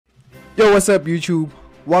Yo, what's up YouTube?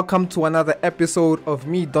 Welcome to another episode of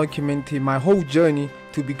me documenting my whole journey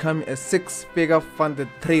to become a six-figure funded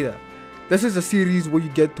trader. This is a series where you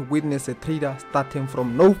get to witness a trader starting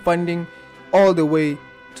from no funding all the way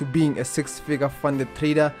to being a six-figure funded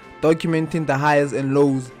trader, documenting the highs and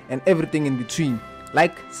lows and everything in between.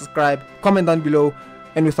 Like, subscribe, comment down below,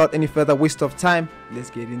 and without any further waste of time, let's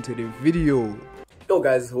get into the video. Yo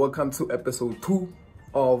guys, welcome to episode 2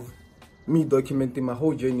 of me documenting my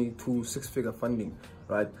whole journey to six-figure funding,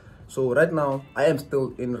 right? So right now I am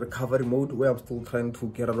still in recovery mode where I'm still trying to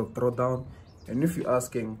get out of drawdown. And if you're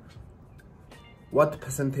asking what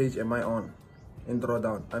percentage am I on in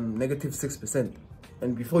drawdown, I'm negative 6%.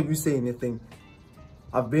 And before you say anything,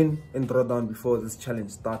 I've been in drawdown before this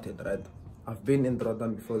challenge started, right? I've been in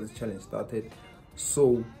drawdown before this challenge started.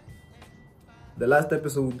 So the last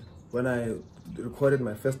episode, when I recorded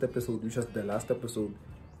my first episode, which was the last episode,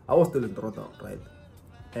 I was still in drawdown, right?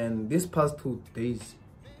 And these past 2 days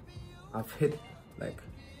I've hit like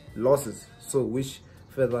losses, so which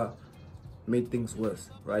further made things worse,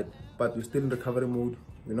 right? But we're still in recovery mode.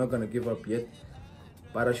 We're not gonna give up yet.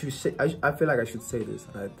 But I should say, I feel like I should say this,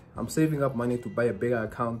 right? I'm saving up money to buy a bigger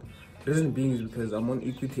account. Reason being is because I'm on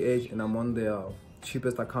Equity Edge and I'm on the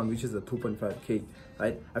cheapest account, which is the 2.5k,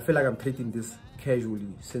 right? I feel like I'm treating this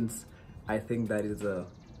casually since I think that is a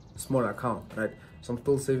small account, right? So I'm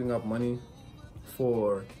still saving up money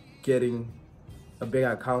for getting a big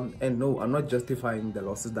account. And no, I'm not justifying the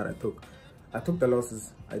losses that I took. I took the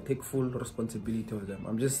losses. I take full responsibility of them.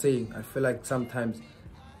 I'm just saying, I feel like sometimes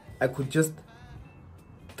I could just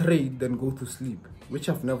trade then go to sleep, which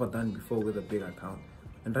I've never done before with a big account.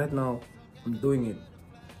 And right now I'm doing it,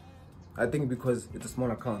 I think because it's a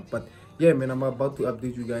small account. But yeah man, I'm about to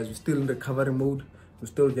update you guys. We're still in recovery mode. We're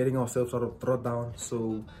still getting ourselves out of drawdown.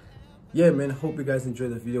 So yeah man, hope you guys enjoy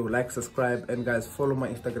the video. Like, subscribe, and guys follow my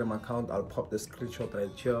Instagram account. I'll pop the screenshot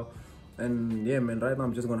right here. And yeah man, right now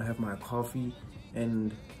I'm just gonna have my coffee,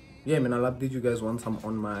 and yeah man, I'll update you guys once I'm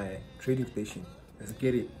on my trading station. Let's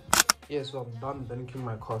get it. Yeah, so I'm done drinking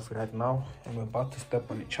my coffee right now, and we're about to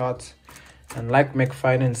step on the charts. And like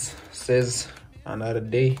McFinance says, another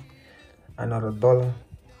day, another dollar.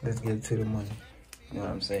 Let's get to the money. You know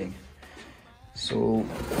what I'm saying? So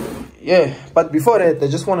yeah, but before that, I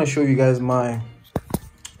just want to show you guys my,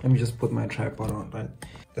 let me just put my tripod on, right?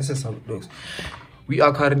 This is how it looks. We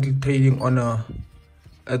are currently trading on a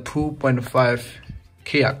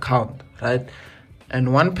 2.5k account, right? And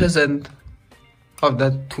 1% of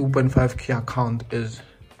that 2.5k account is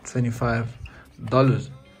 $25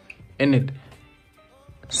 in it.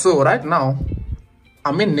 So right now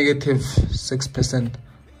I'm in negative 6%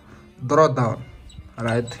 drawdown,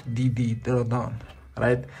 right? DD drawdown,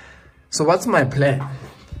 right? So what's my plan?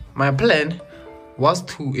 My plan was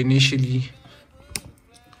to initially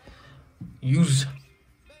use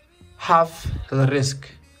half the risk,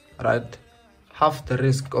 right? Half the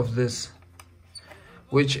risk of this,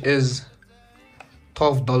 which is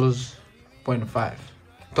 $12.5.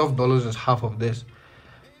 $12 is half of this,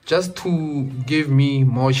 just to give me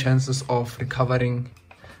more chances of recovering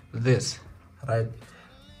this, right?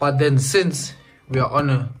 But then since we are on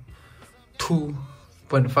a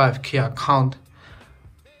 2.5k account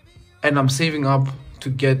and I'm saving up to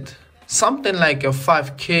get something like a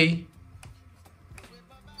 5k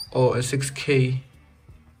or a 6k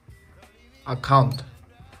account,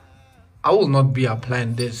 I will not be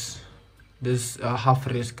applying this half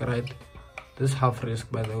risk, right? This half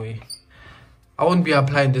risk, by the way, I won't be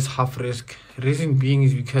applying this half risk. Reason being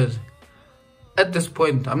is because at this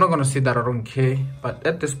point, I'm not gonna say that I don't care, but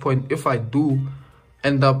at this point, if I do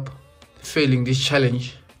end up failing this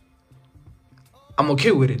challenge, I'm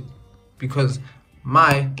okay with it, because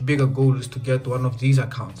my bigger goal is to get one of these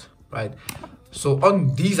accounts, right? So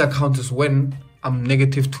on these accounts is when I'm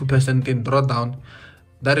negative 2% in drawdown.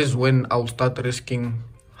 That is when I'll start risking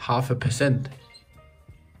 0.5%,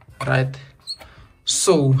 right?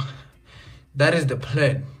 So that is the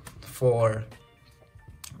plan for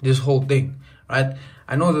this whole thing, right?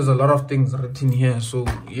 I know there's a lot of things written here, so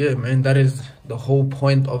yeah man, that is the whole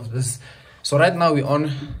point of this. So right now we're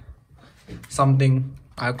on something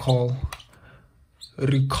I call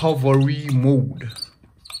recovery mode.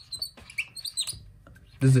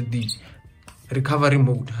 This is a D, recovery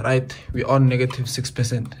mode, right? We're on negative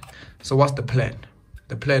 6%. So what's the plan?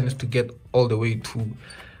 The plan is to get all the way to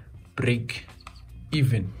break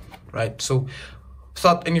even, right? So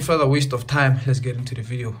without any further waste of time, let's get into the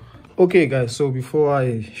video. Okay guys, so before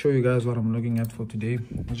I show you guys what I'm looking at for today,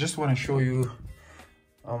 I just want to show you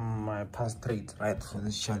my past trades, right, for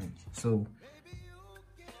this challenge. So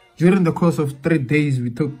during the course of 3 days, we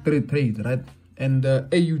took 3 trades, right? And the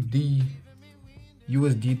AUD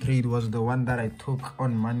USD trade was the one that I took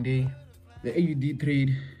on Monday. The AUD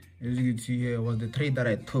trade, as you can see here, was the trade that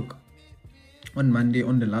I took on Monday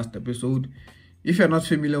on the last episode. If you're not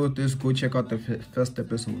familiar with this, go check out the first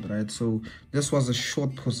episode, right? So this was a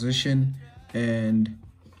short position, and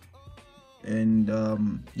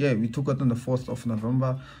yeah, we took it on the 4th of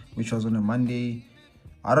November, which was on a Monday.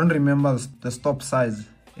 I don't remember the stop size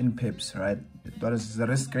in pips, right? That is the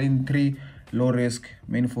risk gain 3, low risk,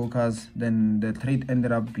 main focus. Then the trade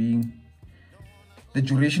ended up being, the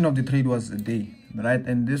duration of the trade was a day, right?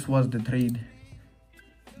 And this was the trade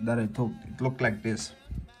that I took. It looked like this,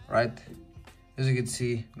 right? As you can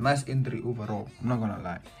see, nice entry overall, I'm not gonna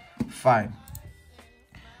lie. Fine.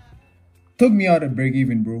 Took me out at break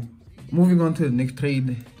even, bro. Moving on to the next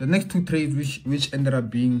trade, the next 2 trades which ended up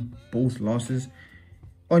being both losses.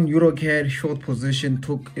 On EuroCAD, short position,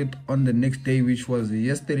 took it on the next day, which was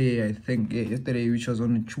yesterday, I think. Yeah, yesterday, which was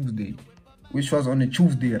on a Tuesday.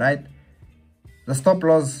 Right? The stop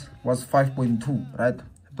loss was 5.2, right?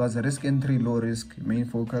 It was a risk entry, low risk, main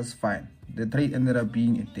focus, fine. The trade ended up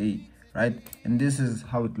being a day, right? And this is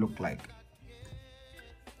how it looked like,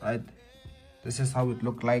 right? This is how it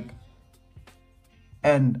looked like.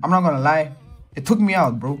 And I'm not gonna lie, it took me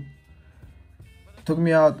out, bro. It took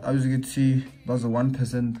me out. As you can see, that was a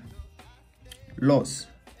 1% loss.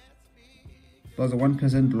 That was a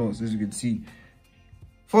 1% loss, as you can see.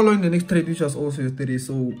 Following the next trade, which was also yesterday.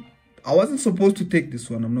 So I wasn't supposed to take this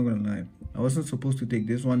one, I'm not gonna lie. I wasn't supposed to take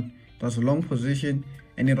this one. It was a long position,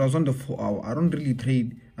 and it was on the 4 hour. I don't really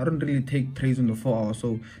take trades on the 4 hour.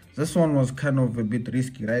 So this one was kind of a bit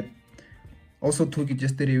risky, right? Also took it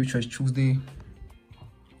yesterday, which was Tuesday.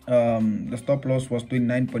 The stop loss was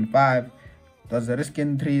 29.5. That's a risk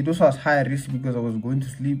entry. This was high risk because I was going to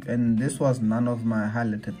sleep, and this was none of my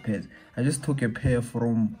highlighted pairs. I just took a pair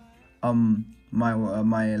from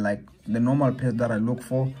my like the normal pairs that I look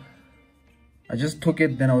for. I just took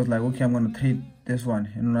it, then I was like, okay, I'm gonna trade this one.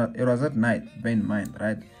 And it was at night, bear in mind,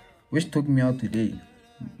 right? Which took me out today.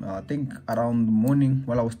 I think around the morning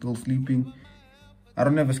while I was still sleeping. I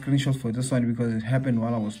don't have a screenshot for this one because it happened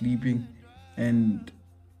while I was sleeping, and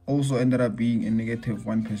also ended up being a negative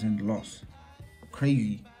 1% loss.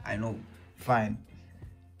 Crazy, I know. Fine.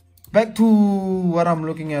 Back to what I'm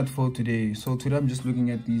looking at for today. So today I'm just looking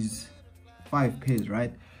at these 5 pairs,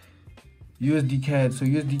 right? USD CAD. So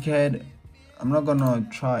USD CAD, I'm not gonna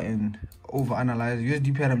try and overanalyze.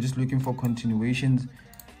 USD CAD, I'm just looking for continuations.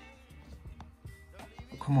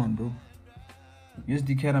 Come on, bro.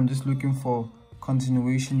 USD CAD, I'm just looking for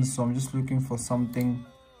continuations. So I'm just looking for something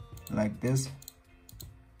like this.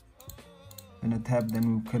 In a tab,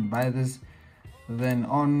 then we can buy this. Then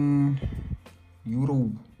on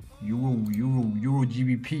Euro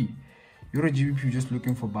GBP, we're just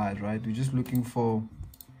looking for buys, right? We're just looking for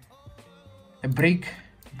a break,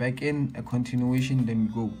 back in, a continuation, then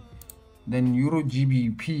we go. Then Euro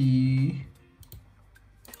GBP,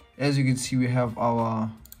 as you can see, we have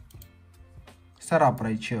our setup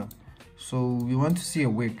right here. So we want to see a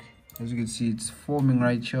wick. As you can see, it's forming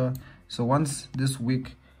right here. So once this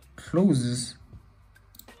wick closes,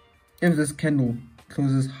 if this candle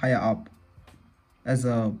closes higher up as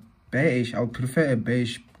a bearish, I would prefer a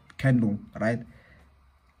bearish candle, right?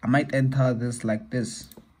 I might enter this like this,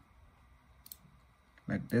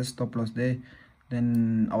 stop loss there.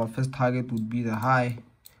 Then our first target would be the high,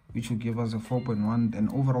 which will give us a 4.1. Then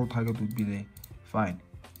overall target would be there. Fine.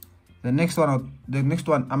 The next one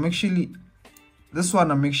I'm actually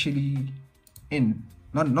in.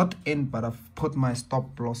 Not in, but I've put my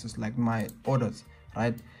stop losses, like my orders,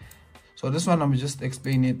 right? So this one, I'm just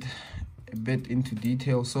explain it a bit into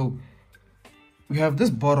detail. So we have this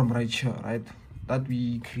bottom right here, right, that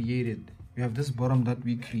we created.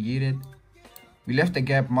 We left a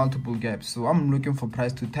gap, multiple gaps. So I'm looking for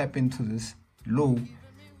price to tap into this low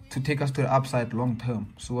to take us to the upside long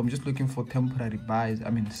term. So I'm just looking for temporary buys,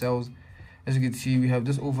 sells. As you can see, we have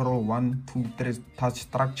this overall 1, 2, 3 touch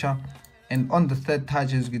structure. And on the third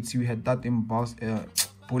touch, as you can see, we had that impulse,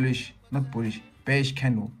 bearish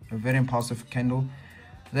candle, a very impulsive candle.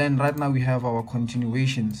 Then right now we have our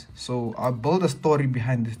continuations. So I'll build a story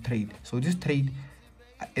behind this trade. So this trade,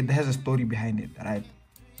 it has a story behind it, right,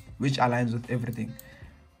 which aligns with everything.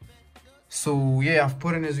 So yeah, I've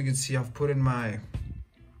put in, as you can see, I've put in my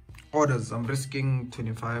orders. I'm risking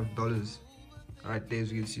 $25 right there.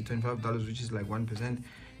 As you can see, $25, which is like 1%.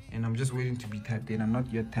 And I'm just waiting to be tapped in. I'm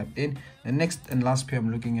not yet tapped in. The next and last pair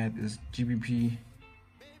I'm looking at is GBP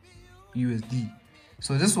USD.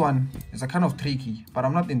 So this one is a kind of tricky, but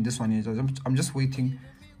I'm not in this one yet. I'm just waiting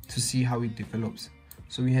to see how it develops.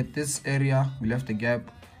 So we had this area, we left a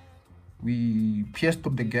gap, we pierced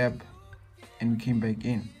through the gap and we came back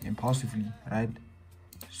in impulsively, right?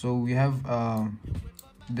 So we have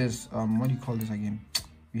this what do you call this again?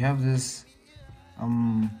 We have this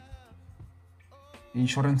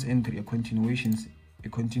insurance entry, a continuation.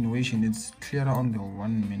 It's clearer on the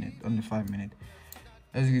 1 minute, on the 5 minute.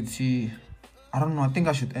 As you can see, I don't know, I think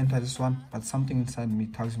I should enter this one, but something inside me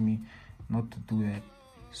tells me not to do that.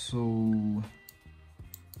 So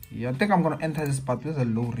yeah, I think I'm gonna enter this, but with a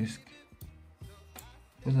low risk,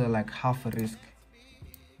 with a like half a risk,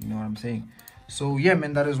 you know what I'm saying? So yeah,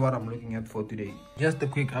 man, that is what I'm looking at for today. Just a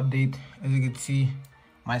quick update. As you can see,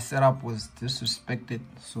 my setup was disrespected,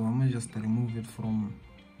 so I'm gonna just remove it from,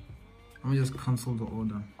 I'm gonna just cancel the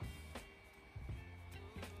order.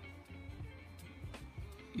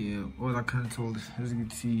 Yeah, order cancelled. As you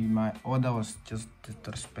can see, my order was just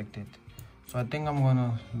disrespected. So I think I'm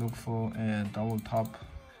gonna look for a double top.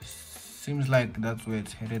 Seems like that's where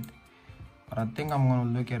it's headed, but I think I'm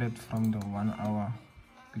gonna look at it from the 1 hour,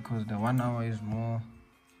 because the 1 hour is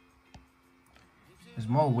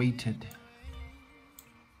more weighted.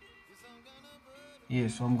 Yeah,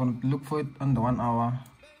 so I'm gonna look for it on the 1 hour,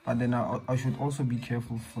 but then I should also be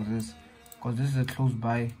careful for this, because this is a close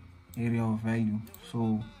by area of value.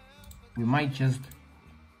 So we might just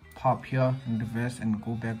pop here in reverse and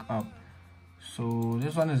go back up. So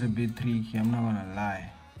this one is a bit tricky, I'm not gonna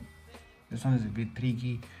lie. This one is a bit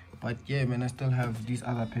tricky, but yeah, man, I still have these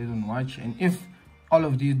other pairs on watch, and if all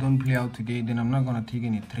of these don't play out today, then I'm not gonna take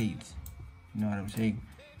any trades. You know what I'm saying?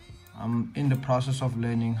 I'm in the process of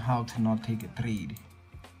learning how to not take a trade.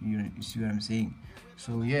 You see what I'm saying?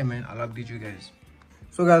 So yeah, man, I'll update you guys.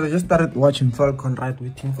 So guys, I just started watching Falcon, right,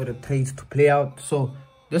 waiting for the trades to play out. So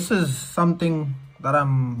this is something that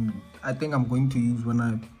I think I'm going to use when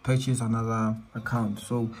I purchase another account.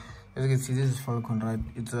 So as you can see, this is Falcon, right?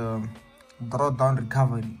 It's a drawdown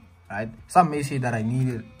recovery, right? Some may say that I need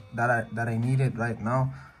it, that I need it right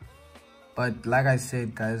now, but like I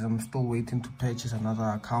said, guys, I'm still waiting to purchase another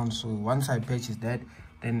account. So once I purchase that,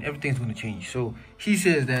 then everything's going to change. So he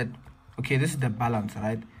says that, okay, this is the balance,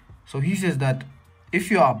 right? So he says that if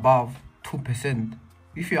you are above 2%,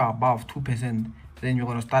 then you're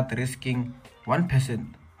going to start risking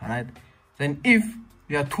 1%, right? Then if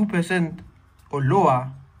you are 2% or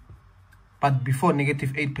lower, but before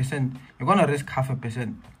 -8%, you're going to risk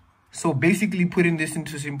 0.5%. So basically, putting this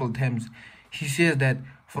into simple terms, he says that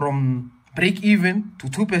from break even to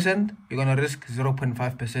 2%, you're going to risk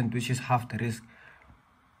 0.5%, which is half the risk.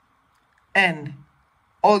 And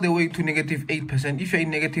all the way to -8%, if you're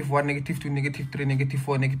in -1, -2, -3,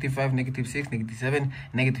 -4, -5, -6, -7,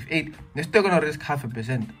 -8, you're still going to risk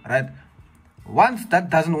 0.5%, right? Once that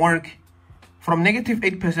doesn't work, from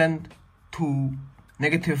 -8% to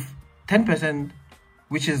 -10%,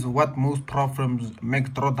 which is what most prop firms max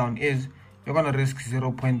drawdown is, you're going to risk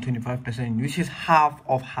 0.25%, which is half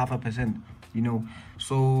of 0.5%, you know.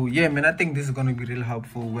 So yeah, man, I think this is going to be really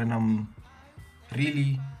helpful when I'm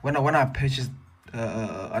really, when I purchase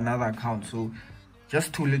another account. So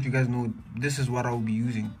just to let you guys know, this is what I'll be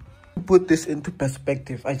using. To put this into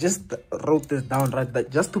perspective, I just wrote this down, right?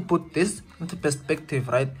 That just to put this into perspective,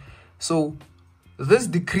 right? So this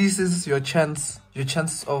decreases your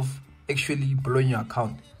chances of actually blowing your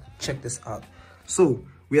account. Check this out. So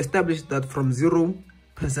we established that from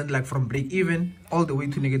 0%, like from break even all the way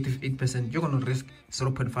to -8%, you're going to risk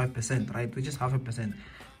 0.5%, right, which is 0.5%.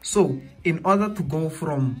 So in order to go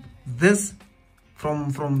from this,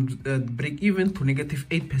 from break even to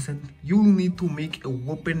 -8%, you need to make a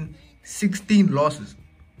whopping 16 losses.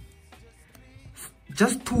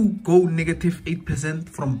 Just to go -8%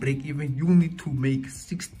 from break even, you need to make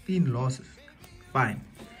 16 losses. Fine.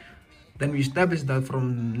 Then we established that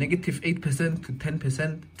from -8% to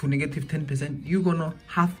 10% to -10%, you're gonna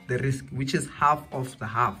have the risk, which is half of the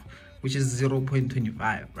half, which is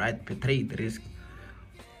 0.25, right, per trade risk.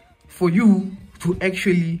 For you to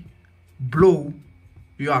actually blow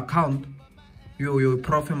your account, your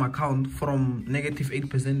prop firm account, from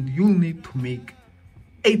 -8%, you'll need to make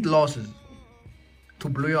 8 losses to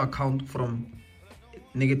blow your account from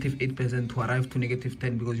 -8% to arrive to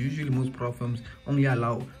 -10%, because usually most prop firms only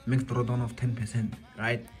allow max drawdown of 10%,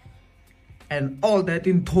 right? And all that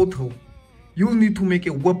in total, you'll need to make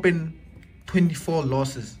a whopping 24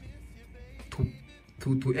 losses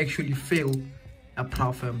to actually fail a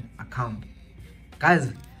prop firm account.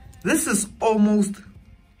 Guys, this is almost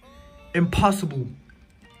impossible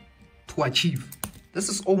to achieve. This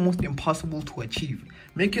is almost impossible to achieve.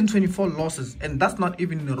 Making 24 losses, and that's not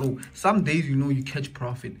even in a row. Some days, you know, you catch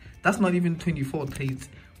profit. That's not even 24 trades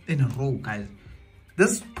in a row, guys.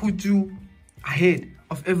 This puts you ahead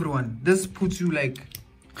of everyone. This puts you like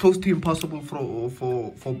close to impossible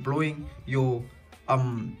for blowing your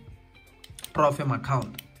Pro-Firm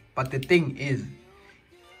account. But the thing is,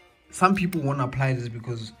 some people won't apply this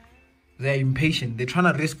because they're impatient. They're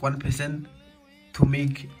trying to risk 1% to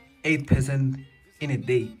make 8% in a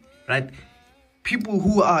day, right? People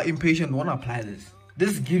who are impatient won't apply this.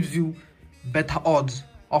 This gives you better odds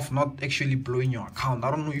of not actually blowing your account. I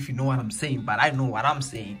don't know if you know what I'm saying, but I know what I'm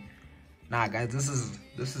saying. Nah, guys, this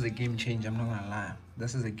is a game changer. I'm not gonna lie.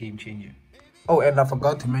 This is a game changer. Oh, and I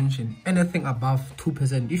forgot to mention, anything above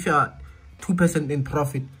 2%. If you're 2% in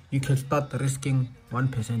profit, you can start risking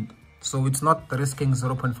 1%. So it's not risking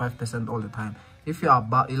 0.5% all the time. If you're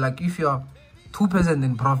about, like, if you're 2%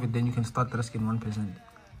 in profit, then you can start risking 1%.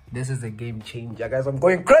 This is a game changer, guys. I'm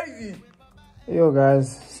going crazy. Yo,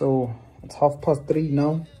 guys, so it's 3:30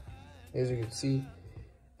 now, as you can see,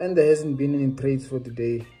 and there hasn't been any trades for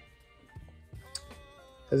today.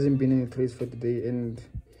 And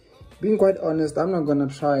being quite honest, I'm not gonna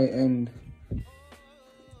try and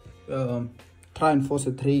force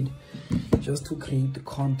a trade just to create the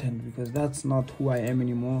content, because that's not who I am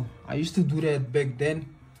anymore. I used to do that back then.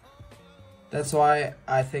 That's why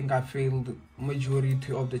I think I failed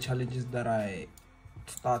majority of the challenges that I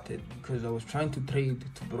started, because I was trying to trade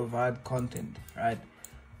to provide content, right?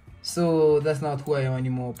 So that's not who I am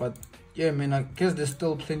anymore. But yeah, man, I guess there's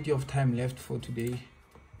still plenty of time left for today.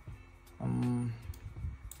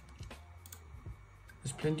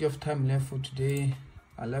 There's plenty of time left for today.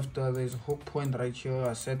 I left there's a hook point right here.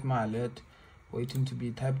 I set my alert waiting to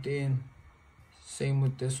be typed in. Same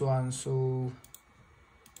with this one. So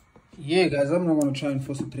yeah, guys, I'm not gonna try and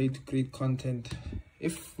force a trade to create content.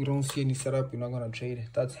 If we don't see any setup, we're not gonna trade.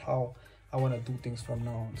 That's how I want to do things from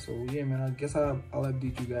now on. So yeah, man, I guess I'll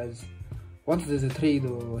update you guys once there's a trade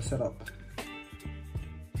or a setup.